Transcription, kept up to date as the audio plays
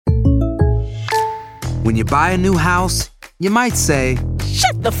When you buy a new house, you might say,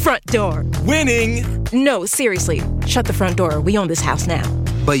 "Shut the front door." Winning! No, seriously. Shut the front door. We own this house now.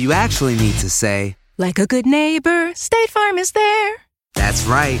 But you actually need to say, "Like a good neighbor, State Farm is there." That's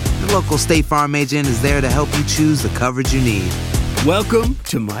right. The local State Farm agent is there to help you choose the coverage you need. Welcome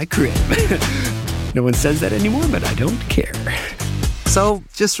to my crib. No one says that anymore, but I don't care. So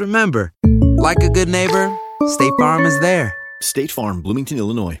just remember, like a good neighbor, State Farm is there. State Farm, Bloomington,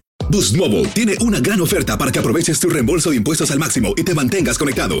 Illinois. Boost Mobile tiene una gran oferta para que aproveches tu reembolso de impuestos al máximo y te mantengas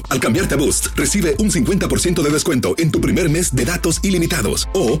conectado. Al cambiarte a Boost, recibe un 50% de descuento en tu primer mes de datos ilimitados.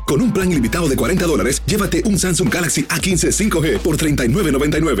 O, con un plan ilimitado de $40, llévate un Samsung Galaxy A15 5G por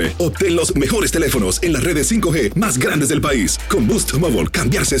 $39.99. Obtén los mejores teléfonos en las redes 5G más grandes del país. Con Boost Mobile,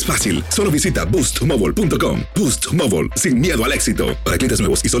 cambiarse es fácil. Solo visita boostmobile.com. Boost Mobile, sin miedo al éxito. Para clientes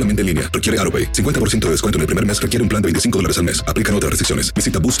nuevos y solamente en línea, requiere AroPay. 50% de descuento en el primer mes requiere un plan de $25 al mes. Aplican otras restricciones.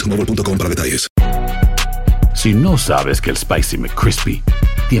 Visita boostmobile.com para detalles. Si no sabes que el Spicy McCrispy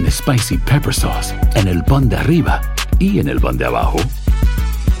tiene Spicy Pepper Sauce en el pan de arriba y en el pan de abajo,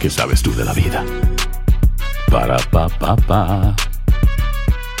 ¿qué sabes tú de la vida? Para, pa, pa, pa.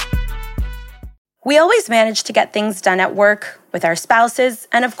 We always manage to get things done at work, with our spouses,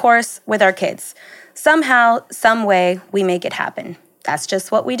 and of course, with our kids. Somehow, some way, we make it happen. That's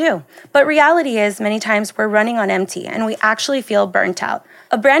just what we do. But reality is, many times we're running on empty and we actually feel burnt out.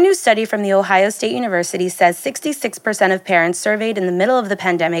 A brand new study from The Ohio State University says 66% of parents surveyed in the middle of the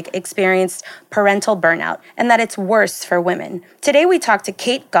pandemic experienced parental burnout, and that it's worse for women. Today we talk to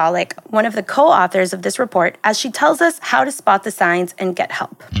Kate Golick, one of the co-authors of this report, as she tells us how to spot the signs and get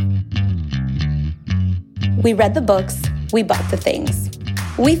help. We read the books, we bought the things.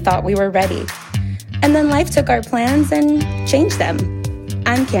 We thought we were ready. And then life took our plans and changed them.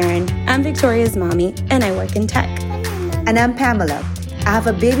 I'm Karen, I'm Victoria's mommy, and I work in tech. And I'm Pamela. I have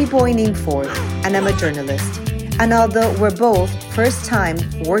a baby boy named Ford, and I'm a journalist. And although we're both first-time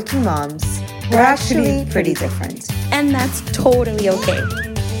working moms, we're actually pretty different. And that's totally okay.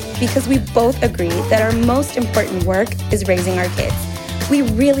 Because we both agree that our most important work is raising our kids. We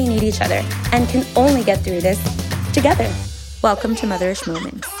really need each other and can only get through this together. Welcome to Motherish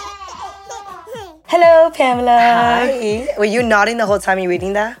Moments. Hello, Pamela. Hi. Were you nodding the whole time you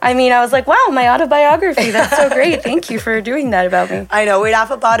reading that? I mean, I was like, wow, my autobiography. That's so great. Thank you for doing that about me. I know, we laugh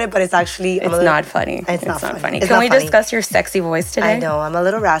about it, but it's actually... It's not funny. It's not funny. Can we discuss your sexy voice today? I know, I'm a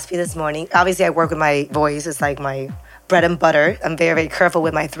little raspy this morning. Obviously, I work with my voice. It's like my bread and butter. I'm very, very careful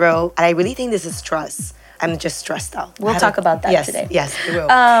with my throat. And I really think this is stress. I'm just stressed out. We'll talk about that today. Yes, we will.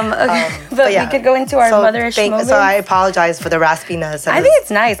 Okay. But yeah. We could go into our motherish moments. So I apologize for the raspiness. I think it's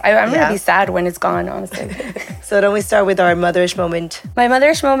nice. I'm going to be sad when it's gone, honestly. So then we start with our motherish moment. My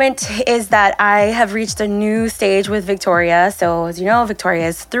motherish moment is that I have reached a new stage with Victoria. So as you know, Victoria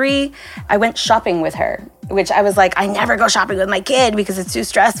is 3. I went shopping with her, which I was like, I never go shopping with my kid because it's too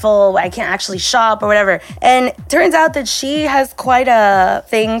stressful. I can't actually shop or whatever. And turns out that she has quite a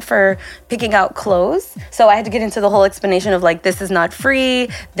thing for picking out clothes. So I had to get into the whole explanation of like, this is not free.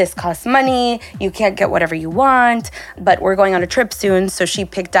 This costs money. You can't get whatever you want. But we're going on a trip soon. So she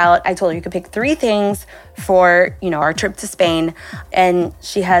picked out, I told her you could pick 3 things for, our trip to Spain. And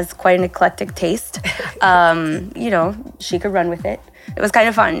she has quite an eclectic taste. She could run with it. It was kind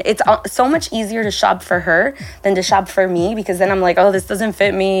of fun. It's so much easier to shop for her than to shop for me, because then I'm like, oh, this doesn't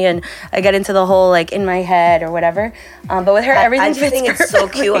fit me, and I get into the whole like in my head or whatever. But with her, everything fits think it's so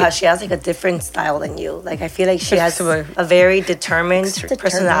cute how she has like a different style than you. Like I feel like she has a very determined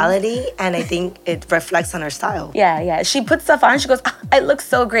personality, and I think it reflects on her style. Yeah. She puts stuff on. She goes, it looks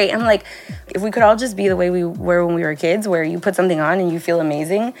so great. I'm like, if we could all just be the way we were when we were kids, where you put something on and you feel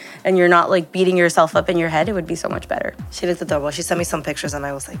amazing, and you're not like beating yourself up in your head, it would be so much better. She looked adorable. She sent me some pictures and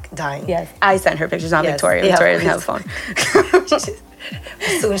I was like dying. Yes, I sent her pictures, not Victoria. Victoria doesn't have a phone.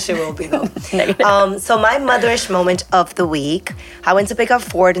 Soon she will be though. So my motherish moment of the week, I went to pick up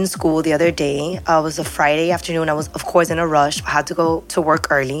Ford in school the other day. It was a Friday afternoon. I was of course in a rush. I had to go to work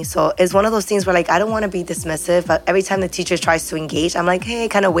early. So it's one of those things where like I don't want to be dismissive, but every time the teacher tries to engage, I'm like, hey,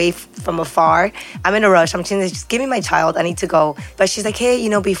 kind of wave from afar. I'm in a rush. I'm saying, just give me my child. I need to go. But she's like, hey,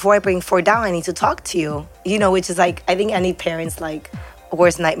 before I bring Ford down, I need to talk to you. Which is like, I think any parent's like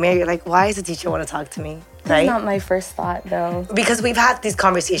worst nightmare. You're like, why does the teacher want to talk to me? That's not my first thought, though. Because we've had these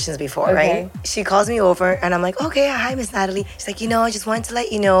conversations before, right? She calls me over, and I'm like, okay, hi, Miss Natalie. She's like, I just wanted to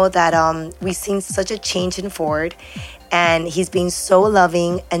let you know that we've seen such a change in Ford, and he's being so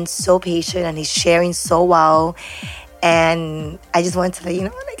loving and so patient, and he's sharing so well, and I just wanted to let you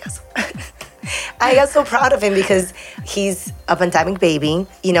know, and I guess... I got so proud of him because he's a pandemic baby.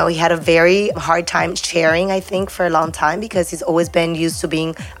 You know, he had a very hard time sharing, I think, for a long time because he's always been used to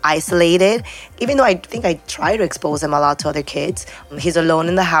being isolated. Even though I think I try to expose him a lot to other kids. He's alone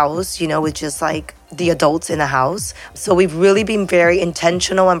in the house, you know, with just like the adults in the house. So we've really been very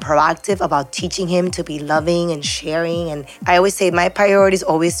intentional and proactive about teaching him to be loving and sharing. And I always say my priority is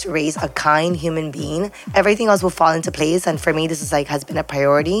always to raise a kind human being. Everything else will fall into place. And for me, this is like has been a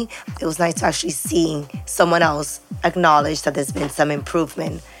priority. It was nice to actually see someone else acknowledge that there's been some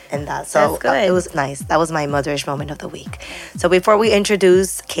improvement in that. So it was nice. That was my motherish moment of the week. So before we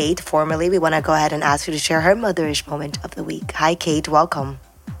introduce Kate formally, we want to go ahead and ask you to share her motherish moment of the week. Hi, Kate. Welcome.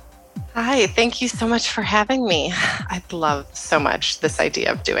 Hi, thank you so much for having me. I love so much this idea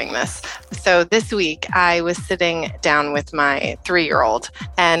of doing this. So this week I was sitting down with my 3-year-old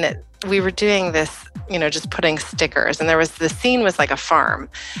and we were doing this, you know, just putting stickers. And the scene was like a farm.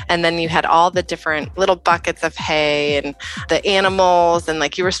 And then you had all the different little buckets of hay and the animals. And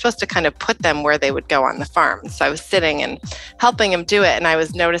like you were supposed to kind of put them where they would go on the farm. So I was sitting and helping him do it. And I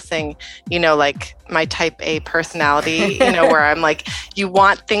was noticing, you know, like my type A personality, you know, where I'm like, you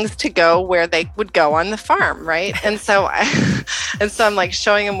want things to go where they would go on the farm, right? And so I'm like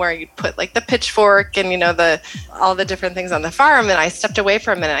showing him where you'd put like the pitchfork and, you know, all the different things on the farm. And I stepped away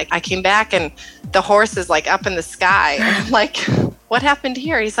for a minute. I came back and the horse is like up in the sky. And I'm like, what happened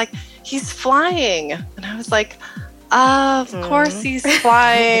here? He's like, he's flying. And I was like, of course he's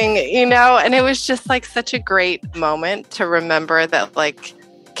flying, you know? And it was just like such a great moment to remember that like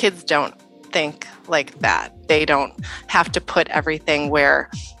kids don't think like that. They don't have to put everything where,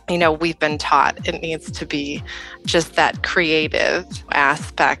 you know, we've been taught. It needs to be just that creative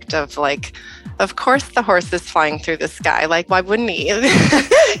aspect of like, of course the horse is flying through the sky. Like, why wouldn't he?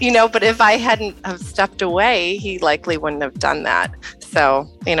 You know, but if I hadn't have stepped away, he likely wouldn't have done that. So,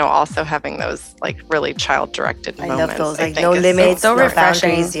 you know, also having those like really child-directed moments. I love those, like no limits, so no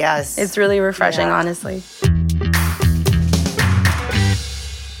refreshing. boundaries. Yes. It's really refreshing, honestly.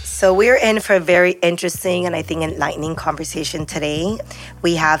 So we're in for a very interesting and I think enlightening conversation today.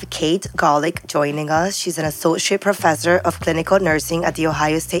 We have Kate Golick joining us. She's an associate professor of clinical nursing at The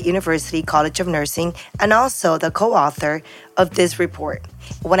Ohio State University College of Nursing and also the co-author of this report.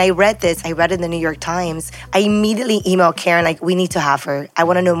 When I read this, I read it in the New York Times. I immediately emailed Karen, like, we need to have her. I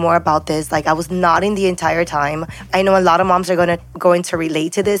want to know more about this. Like, I was nodding the entire time. I know a lot of moms are going to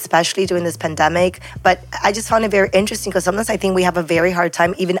relate to this, especially during this pandemic. But I just found it very interesting because sometimes I think we have a very hard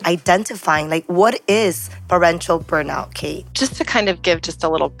time even identifying, like, what is parental burnout, Kate? Just to kind of give just a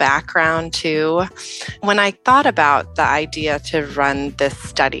little background too, when I thought about the idea to run this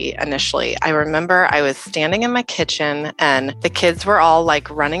study initially, I remember I was standing in my kitchen and the kids were all like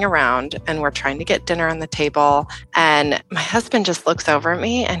running around and we're trying to get dinner on the table. And my husband just looks over at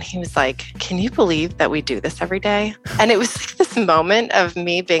me and he was like, can you believe that we do this every day? And it was like this moment of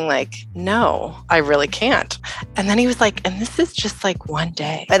me being like, no, I really can't. And then he was like, and this is just like one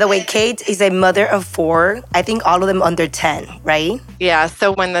day. By the way, Kate is a mother of 4. I think all of them under 10, right? Yeah.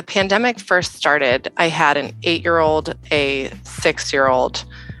 So when the pandemic first started, I had an 8-year-old, a 6-year-old,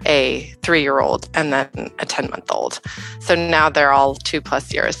 a 3-year-old, and then a 10-month-old. So now they're all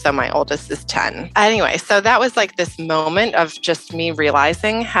 2+ years. So my oldest is 10. Anyway, so that was like this moment of just me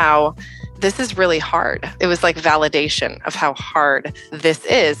realizing how this is really hard. It was like validation of how hard this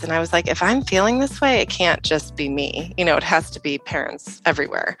is. And I was like, if I'm feeling this way, it can't just be me. You know, it has to be parents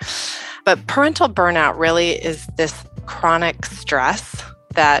everywhere. But parental burnout really is this chronic stress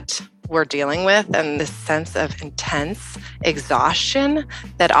that we're dealing with and this sense of intense exhaustion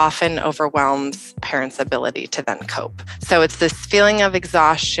that often overwhelms parents' ability to then cope. So it's this feeling of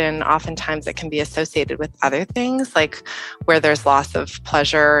exhaustion. Oftentimes it can be associated with other things, like where there's loss of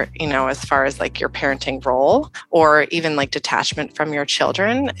pleasure, you know, as far as like your parenting role or even like detachment from your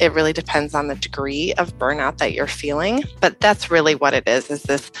children. It really depends on the degree of burnout that you're feeling. But that's really what it is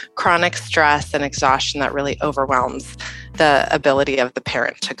this chronic stress and exhaustion that really overwhelms the ability of the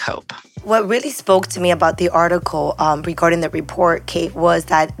parent to cope. What really spoke to me about the article regarding the report, Kate, was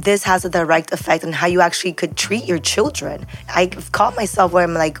that this has a direct effect on how you actually could treat your children. I've caught myself where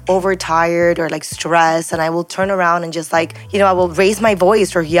I'm like overtired or like stressed, and I will turn around and just like, you know, I will raise my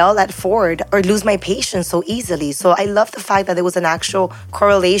voice or yell at Ford or lose my patience so easily. So I love the fact that there was an actual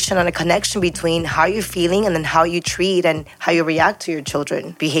correlation and a connection between how you're feeling and then how you treat and how you react to your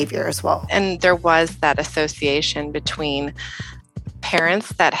children's behavior as well. And there was that association between parents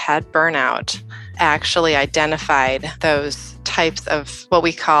that had burnout actually identified those types of what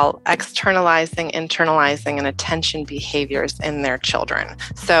we call externalizing, internalizing, and attention behaviors in their children.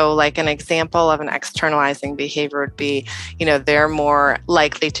 So like an example of an externalizing behavior would be, they're more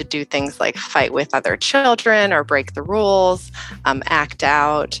likely to do things like fight with other children or break the rules, act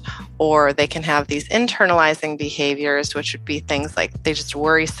out, or they can have these internalizing behaviors, which would be things like they just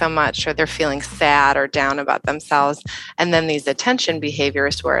worry so much or they're feeling sad or down about themselves. And then these attention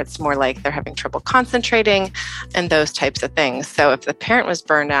behaviors where it's more like they're having trouble concentrating and those types of things. So if the parent was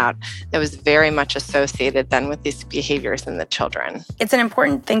burned out, it was very much associated then with these behaviors in the children. It's an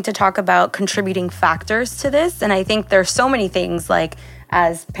important thing to talk about contributing factors to this. And I think there's so many things like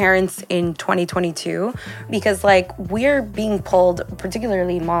as parents in 2022, because like we're being pulled,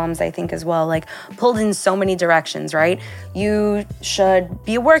 particularly moms, I think as well, like pulled in so many directions, right? You should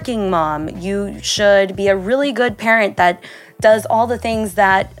be a working mom. You should be a really good parent that does all the things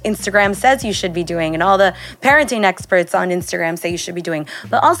that Instagram says you should be doing and all the parenting experts on Instagram say you should be doing.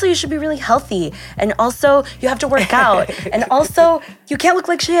 But also you should be really healthy. And also you have to work out. And also you can't look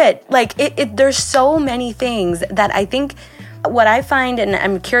like shit. Like there's so many things that I think what I find, and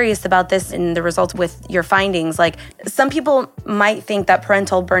I'm curious about this in the results with your findings, like some people might think that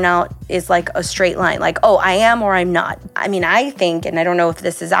parental burnout is like a straight line, like, oh, I am or I'm not. I mean, I think, and I don't know if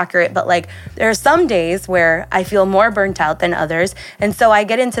this is accurate, but like there are some days where I feel more burnt out than others. And so I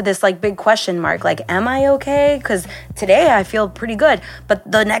get into this like big question mark, like, am I okay? Because today I feel pretty good. But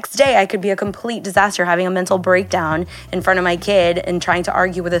the next day I could be a complete disaster, having a mental breakdown in front of my kid and trying to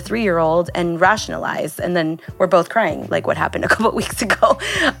argue with a 3-year-old and rationalize. And then we're both crying, like what happened a couple of weeks ago.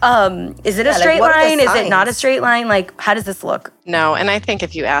 Is it a straight line? Is it not a straight line? Like, how does this look? No, and I think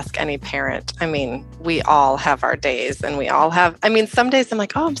if you ask any parent, I mean, we all have our days and we all have, I mean, some days I'm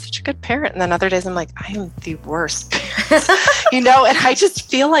like, oh, I'm such a good parent. And then other days I'm like, I am the worst parent, and I just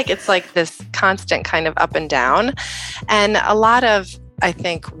feel like it's like this constant kind of up and down. And a lot of, I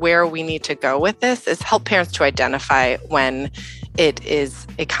think, where we need to go with this is help parents to identify when it is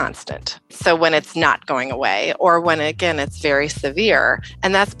a constant. So when it's not going away or when, again, it's very severe.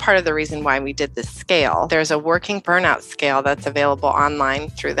 And that's part of the reason why we did this scale. There's a working burnout scale that's available online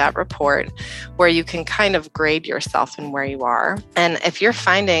through that report where you can kind of grade yourself and where you are. And if you're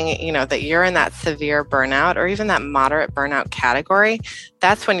finding, that you're in that severe burnout or even that moderate burnout category,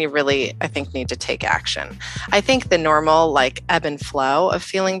 that's when you really, I think, need to take action. I think the normal like ebb and flow of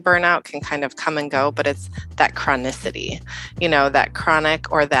feeling burnout can kind of come and go, but it's that chronicity, that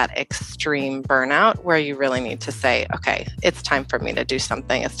chronic or that extreme burnout where you really need to say, okay, it's time for me to do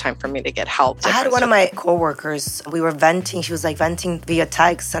something. It's time for me to get help. I had one of my coworkers, we were venting. She was like venting via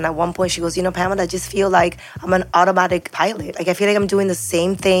text. And at one point she goes, Pamela, I just feel like I'm an automatic pilot. Like I feel like I'm doing the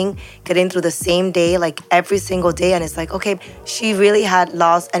same thing, getting through the same day, like every single day. And it's like, okay, she really had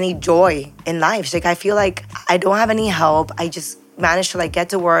lost any joy in life. She's like, I feel like I don't have any help. I just managed to like get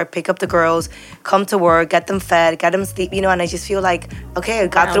to work, pick up the girls, come to work, get them fed, get them sleep, and I just feel like, okay, I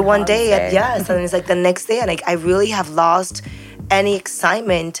got through one day, and yes, and it's like the next day, and like I really have lost any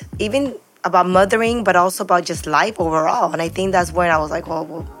excitement, even about mothering, but also about just life overall. And I think that's when I was like,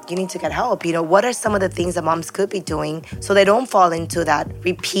 well, you need to get help. What are some of the things that moms could be doing so they don't fall into that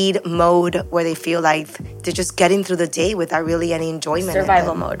repeat mode where they feel like they're just getting through the day without really any enjoyment.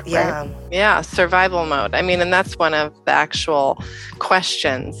 Survival mode, yeah. Right? Yeah, survival mode. I mean, and that's one of the actual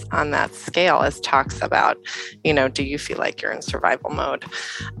questions on that scale is talks about, do you feel like you're in survival mode?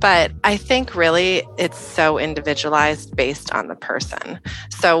 But I think really it's so individualized based on the person.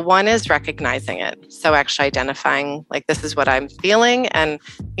 So one is recognizing it. So actually identifying like, this is what I'm feeling. And,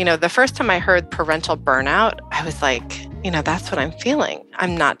 the first time I heard parental burnout, I was like, that's what I'm feeling.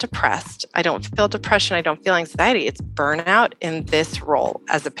 I'm not depressed. I don't feel depression. I don't feel anxiety. It's burnout in this role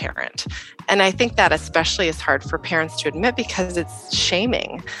as a parent. And I think that especially is hard for parents to admit because it's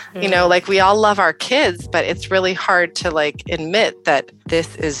shaming. Mm-hmm. Like we all love our kids, but it's really hard to like admit that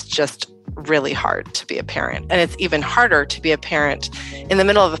this is just really hard to be a parent. And it's even harder to be a parent in the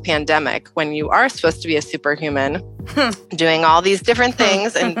middle of a pandemic when you are supposed to be a superhuman, doing all these different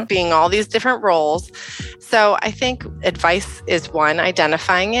things and being all these different roles. So I think advice is one,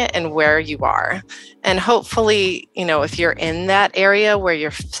 identifying it and where you are. And hopefully, if you're in that area where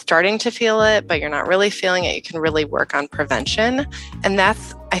you're starting to feel it, but you're not really feeling it, you can really work on prevention. And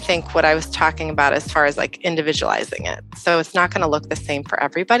that's, I think, what I was talking about as far as like individualizing it. So it's not going to look the same for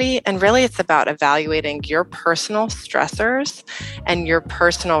everybody. And really, it's about evaluating your personal stressors and your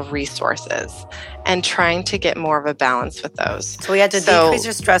personal resources and trying to get more of a balance with those. So we had to decrease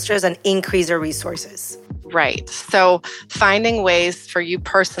your stressors and increase your resources. Right. So finding ways for you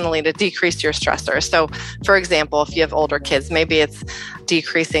personally to decrease your stressors. So for example, if you have older kids, maybe it's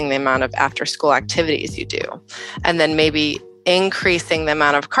decreasing the amount of after school activities you do. And then maybe increasing the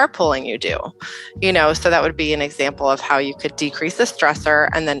amount of carpooling you do. So that would be an example of how you could decrease a stressor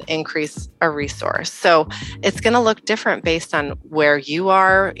and then increase a resource. So it's going to look different based on where you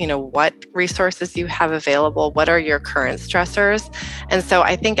are, what resources you have available, what are your current stressors. And so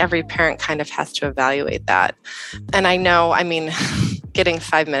I think every parent kind of has to evaluate that. And I know, getting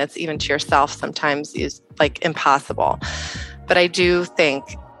 5 minutes even to yourself sometimes is like impossible. But I do think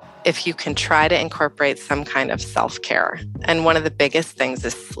if you can try to incorporate some kind of self-care. And one of the biggest things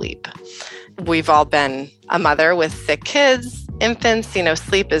is sleep. We've all been a mother with sick kids, infants.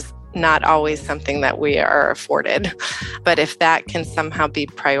 Sleep is not always something that we are afforded. But if that can somehow be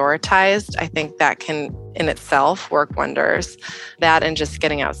prioritized, I think that can in itself work wonders. That and just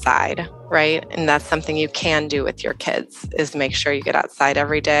getting outside, right? And that's something you can do with your kids, is make sure you get outside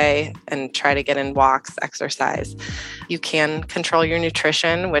every day and try to get in walks, exercise. You can control your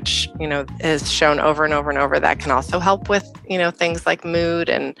nutrition, which, is shown over and over and over. That can also help with, things like mood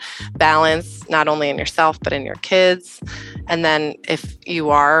and balance, not only in yourself, but in your kids. And then if you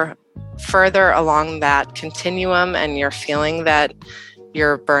are further along that continuum and you're feeling that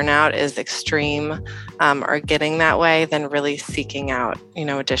your burnout is extreme or getting that way, then really seeking out,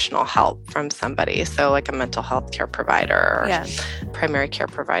 additional help from somebody. So like a mental health care provider or primary care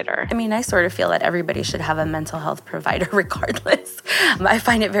provider. I sort of feel that everybody should have a mental health provider regardless. I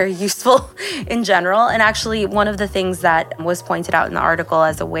find it very useful in general. And actually, one of the things that was pointed out in the article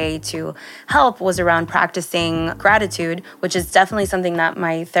as a way to help was around practicing gratitude, which is definitely something that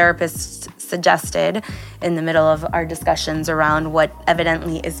my therapist suggested in the middle of our discussions around what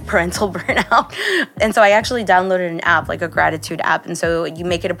evidently is parental burnout. And so I actually downloaded an app, like a gratitude app. And so you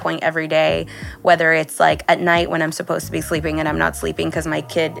make it a point every day, whether it's like at night when I'm supposed to be sleeping and I'm not sleeping because my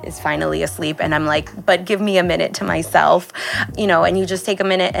kid is finally asleep and I'm like, but give me a minute to myself, and you just take a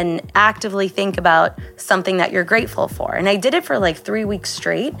minute and actively think about something that you're grateful for. And I did it for like 3 weeks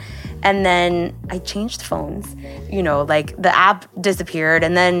straight. And then I changed phones, like the app disappeared,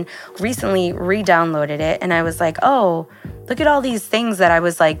 and then recently re-downloaded it. And I was like, oh, look at all these things that I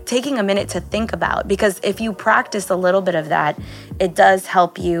was like taking a minute to think about. Because if you practice a little bit of that, it does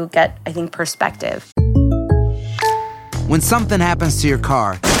help you get, I think, perspective. When something happens to your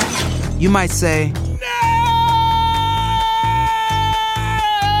car, you might say,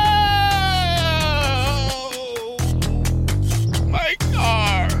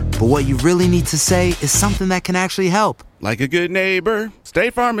 but what you really need to say is something that can actually help. Like a good neighbor,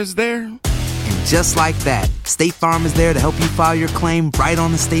 State Farm is there. And just like that, State Farm is there to help you file your claim right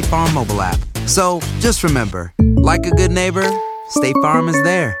on the State Farm mobile app. So just remember, like a good neighbor, State Farm is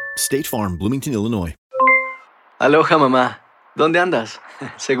there. State Farm, Bloomington, Illinois. Aloha, mamá. ¿Dónde andas?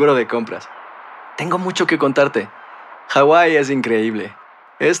 Seguro de compras. Tengo mucho que contarte. Hawái es increíble.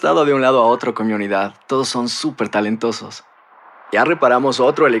 He estado de un lado a otro con mi unidad. Todos son súper talentosos. Ya reparamos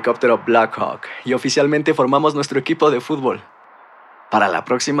otro helicóptero Blackhawk y oficialmente formamos nuestro equipo de fútbol. Para la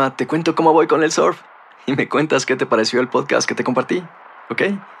próxima te cuento cómo voy con el surf y me cuentas qué te pareció el podcast que te compartí, ¿ok?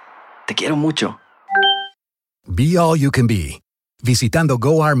 Te quiero mucho. Be All You Can Be, visitando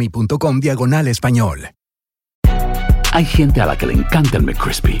goarmy.com/español. Hay gente a la que le encanta el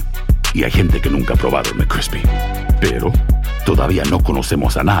McCrispy y hay gente que nunca ha probado el McCrispy. Pero todavía no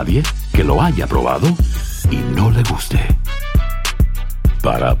conocemos a nadie que lo haya probado y no le guste.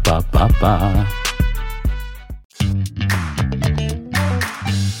 Para pa pa pa.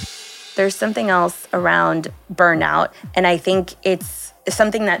 There's something else around burnout, and I think it's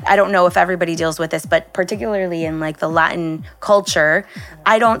something that I don't know if everybody deals with this, but particularly in like the Latin culture,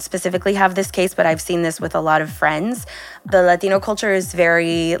 I don't specifically have this case, but I've seen this with a lot of friends. The Latino culture is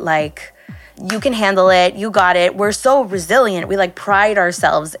very like, you can handle it, you got it. We're so resilient. We like pride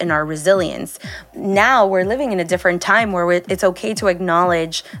ourselves in our resilience. Now we're living in a different time where it's okay to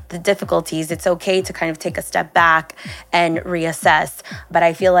acknowledge the difficulties. It's okay to kind of take a step back and reassess. But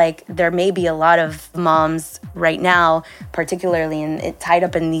I feel like there may be a lot of moms right now, particularly tied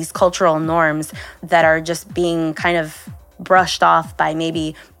up in these cultural norms that are just being kind of brushed off by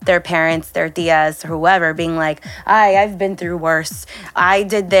maybe their parents, their tias, whoever, being like, I've been through worse. I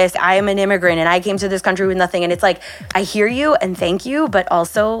did this. I am an immigrant and I came to this country with nothing. And it's like, I hear you and thank you, but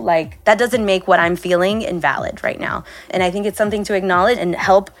also like that doesn't make what I'm feeling invalid right now. And I think it's something to acknowledge and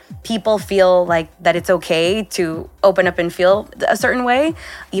help people feel like that it's okay to open up and feel a certain way,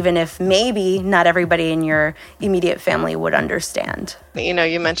 even if maybe not everybody in your immediate family would understand.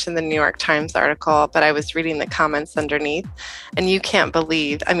 You mentioned the New York Times article, but I was reading the comments underneath, and you can't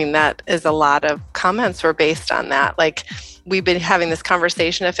believe, I mean, that is a lot of comments were based on that. Like, we've been having this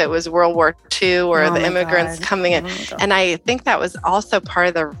conversation if it was World War II or the immigrants coming in. And I think that was also part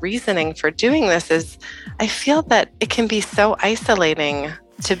of the reasoning for doing this is I feel that it can be so isolating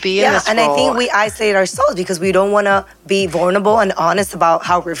to be in this role. And I think we isolate ourselves because we don't want to be vulnerable and honest about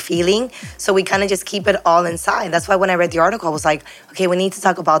how we're feeling. So we kind of just keep it all inside. That's why when I read the article, I was like, okay, we need to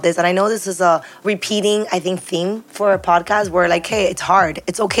talk about this. And I know this is a repeating, I think, theme for a podcast where like, hey, it's hard.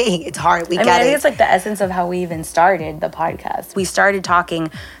 It's okay. It's hard. I think it's like the essence of how we even started the podcast. We started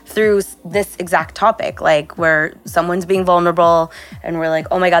talking through this exact topic, like where someone's being vulnerable and we're like,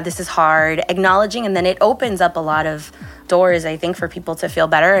 oh my God, this is hard. Acknowledging, and then it opens up a lot of doors, I think, for people to feel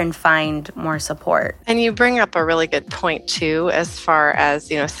better and find more support. And you bring up a really good point too, as far as,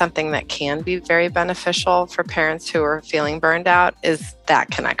 something that can be very beneficial for parents who are feeling burned out is that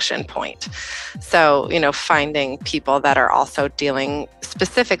connection point. So, finding people that are also dealing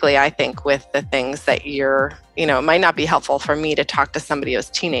specifically, I think, with the things that you're, it might not be helpful for me to talk to somebody who's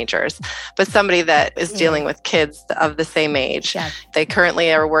teenagers, but somebody that is dealing with kids of the same age. Yeah. They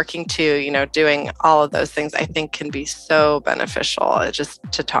currently are working too, doing all of those things, I think can be so beneficial just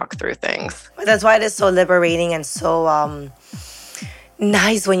to talk through things. That's why it is so liberating and so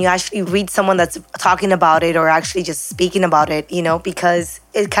nice when you actually read someone that's talking about it or actually just speaking about it, because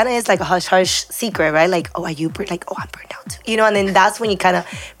it kind of is like a hush-hush secret, right? Like, oh, are you I'm burned out too. And then that's when you kind of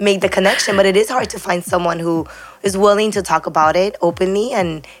make the connection. But it is hard to find someone who is willing to talk about it openly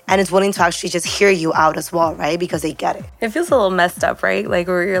and is willing to actually just hear you out as well, right? Because they get it. It feels a little messed up, right? Like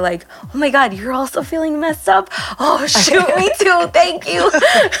where you're like, oh my God, you're also feeling messed up? Oh, shoot, me too. Thank you. Not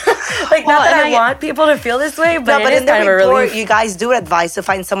that I want people to feel this way, but it is kind of a relief. You guys do advise to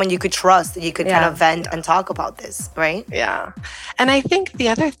find someone you could trust that you could kind of vent and talk about this, right? Yeah. And I think the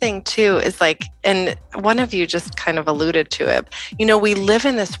other thing too is like, and one of you just kind of alluded to it, we live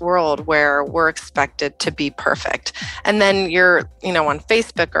in this world where we're expected to be perfect. And then you're, on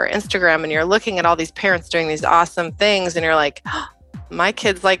Facebook or Instagram and you're looking at all these parents doing these awesome things and you're like, oh, my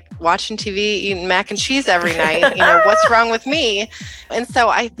kid's like watching TV, eating mac and cheese every night. What's wrong with me? And so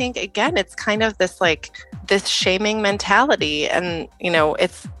I think, again, it's kind of this shaming mentality. And,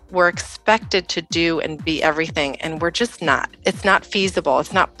 we're expected to do and be everything. And we're just not. It's not feasible.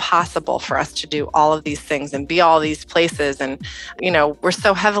 It's not possible for us to do all of these things and be all these places. And, we're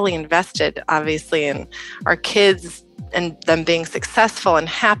so heavily invested, obviously, in our kids and them being successful and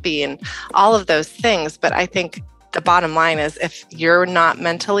happy and all of those things. But I think the bottom line is if you're not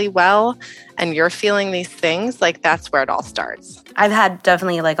mentally well and you're feeling these things, that's where it all starts. I've had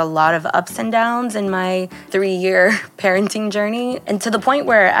definitely a lot of ups and downs in my 3-year parenting journey. And to the point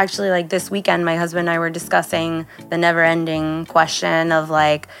where actually this weekend, my husband and I were discussing the never ending question of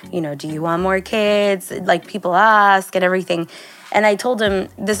do you want more kids? People ask and everything. And I told him,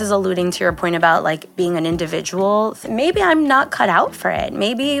 this is alluding to your point about being an individual. Maybe I'm not cut out for it.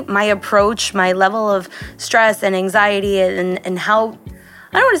 Maybe my approach, my level of stress and anxiety and how,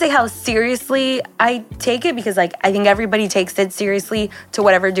 I don't want to say how seriously I take it because I think everybody takes it seriously to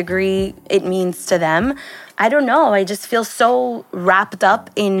whatever degree it means to them. I don't know. I just feel so wrapped up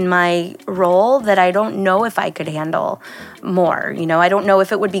in my role that I don't know if I could handle more. I don't know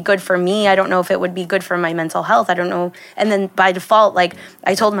if it would be good for me. I don't know if it would be good for my mental health. I don't know. And then by default,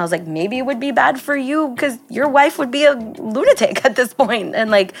 I told him, I was like, maybe it would be bad for you because your wife would be a lunatic at this point.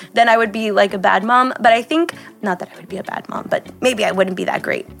 And then I would be a bad mom. But I think, not that I would be a bad mom, but maybe I wouldn't be that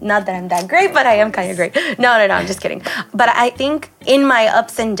great. Not that I'm that great, but I am kind of great. No, I'm just kidding. But I think in my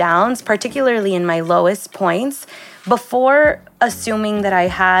ups and downs, particularly in my lowest points, before assuming that I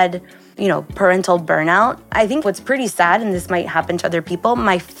had, parental burnout, I think what's pretty sad, and this might happen to other people,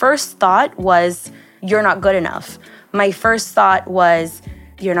 my first thought was, you're not good enough. My first thought was,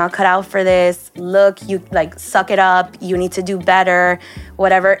 you're not cut out for this. Look, you suck it up. You need to do better,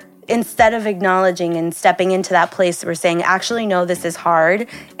 whatever. Instead of acknowledging and stepping into that place where saying, actually, no, this is hard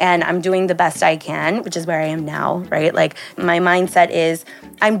and I'm doing the best I can, which is where I am now, right? My mindset is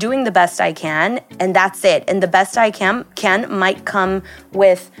I'm doing the best I can and that's it. And the best I can might come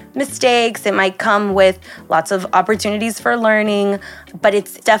with mistakes. It might come with lots of opportunities for learning, but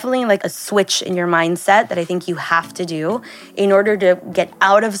it's definitely a switch in your mindset that I think you have to do in order to get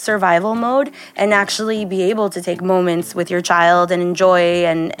out of survival mode and actually be able to take moments with your child and enjoy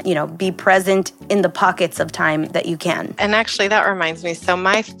and, be present in the pockets of time that you can. And actually that reminds me. So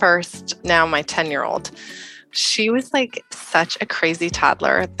my 10-year-old, she was such a crazy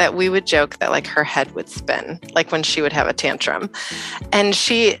toddler that we would joke that her head would spin, when she would have a tantrum. And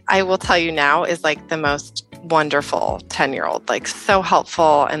she, I will tell you now, is the most wonderful 10-year-old, so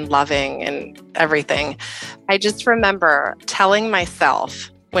helpful and loving and everything. I just remember telling myself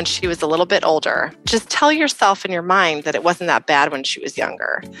when she was a little bit older. Just tell yourself in your mind that it wasn't that bad when she was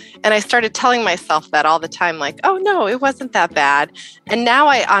younger. And I started telling myself that all the time, like, oh no, it wasn't that bad. And now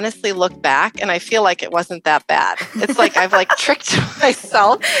I honestly look back and I feel like it wasn't that bad. It's like I've like tricked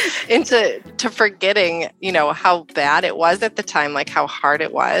myself into forgetting, how bad it was at the time, like how hard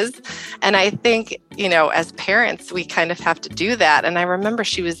it was. And I think, as parents, we kind of have to do that. And I remember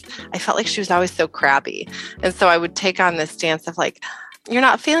I felt like she was always so crabby. And so I would take on this stance of like, you're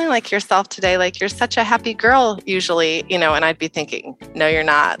not feeling like yourself today. Like you're such a happy girl usually, and I'd be thinking, no, you're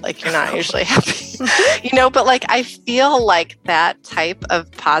not. Like you're not usually happy, but like I feel like that type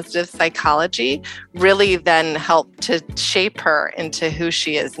of positive psychology really then helped to shape her into who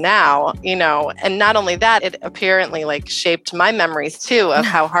she is now, and not only that, it apparently like shaped my memories too of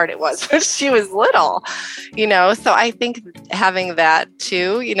how hard it was when she was little, so I think having that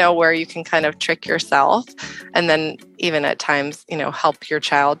too, where you can kind of trick yourself and then even at times, help your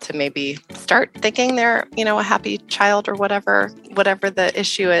child to maybe start thinking they're, a happy child or whatever the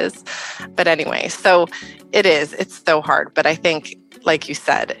issue is. But anyway, so it's so hard. But I think, like you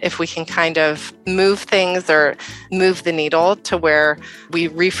said, if we can kind of move things or move the needle to where we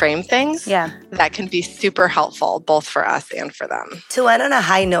reframe things, that can be super helpful, both for us and for them. To end on a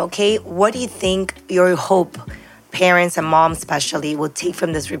high note, Kate, what do you think your hope parents and moms especially will take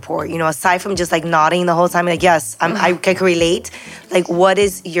from this report? Aside from just like nodding the whole time, like, yes, I can relate. Like, what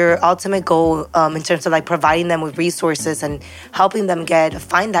is your ultimate goal in terms of like providing them with resources and helping them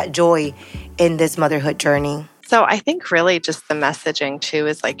find that joy in this motherhood journey? So I think really just the messaging too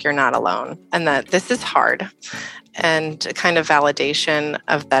is like, you're not alone and that this is hard, and a kind of validation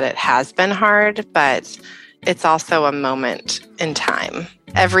of that it has been hard, but it's also a moment in time.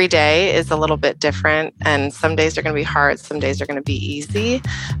 Every day is a little bit different, and some days are going to be hard, some days are going to be easy.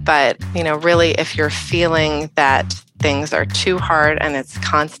 But, really, if you're feeling that things are too hard and it's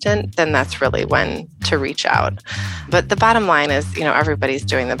constant, then that's really when to reach out. But the bottom line is, everybody's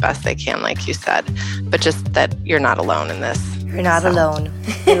doing the best they can, like you said, but just that you're not alone in this. You're not alone.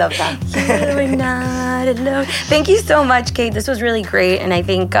 I love that. You're not alone. Thank you so much, Kate. This was really great, and I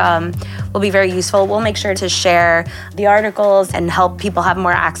think will be very useful. We'll make sure to share the articles and help people have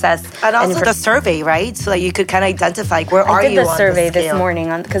more access. And also the survey, right? So that you could kind of identify where are you on the scale. I did the survey this morning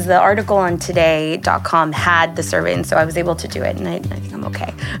because the article on today.com had the survey, and so I was able to do it, and I think I'm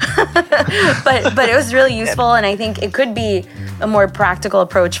okay. but it was really useful, and I think it could be a more practical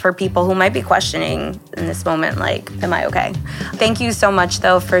approach for people who might be questioning in this moment, like, am I okay? Thank you so much,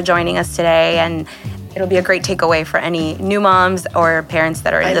 though, for joining us today, and it'll be a great takeaway for any new moms or parents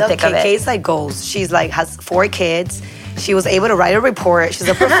that are in the thick of it. Kate's like goals. She's like has 4 kids. She was able to write a report. She's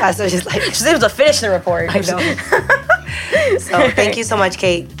a professor. She's able to finish the report. I know. So thank you so much,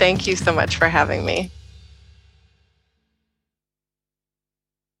 Kate. Thank you so much for having me.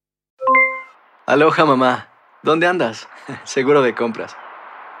 Aloha, mamá. ¿Dónde andas? Seguro de compras.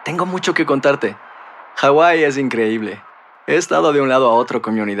 Tengo mucho que contarte. Hawái es increíble. He estado de un lado a otro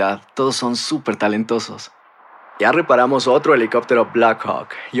con mi unidad. Todos son súper talentosos. Ya reparamos otro helicóptero Blackhawk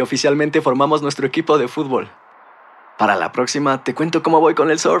y oficialmente formamos nuestro equipo de fútbol. Para la próxima te cuento cómo voy con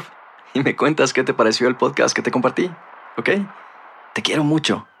el surf y me cuentas qué te pareció el podcast que te compartí, ¿ok? Te quiero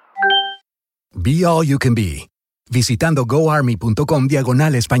mucho. Be All You Can Be, visitando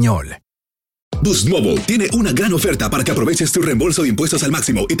goarmy.com/español. Boost Mobile tiene una gran oferta para que aproveches tu reembolso de impuestos al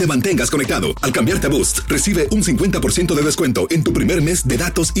máximo y te mantengas conectado. Al cambiarte a Boost, recibe un 50% de descuento en tu primer mes de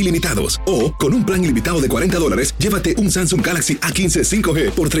datos ilimitados. O, con un plan ilimitado de $40, llévate un Samsung Galaxy A15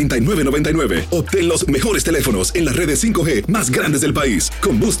 5G por $39.99. Obtén los mejores teléfonos en las redes 5G más grandes del país.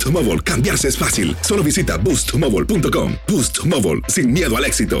 Con Boost Mobile, cambiarse es fácil. Solo visita boostmobile.com. Boost Mobile, sin miedo al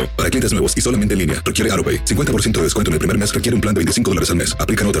éxito. Para clientes nuevos y solamente en línea, requiere AutoPay. 50% de descuento en el primer mes requiere un plan de $25 al mes.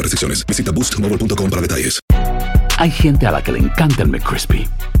 Aplican otras restricciones. Visita boostmobile.com para detalles. Hay gente a la que le encanta el McCrispy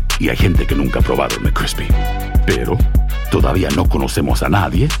y hay gente que nunca ha probado el McCrispy. Pero todavía no conocemos a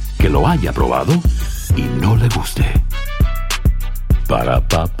nadie que lo haya probado y no le guste. Para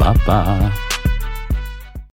pa pa pa.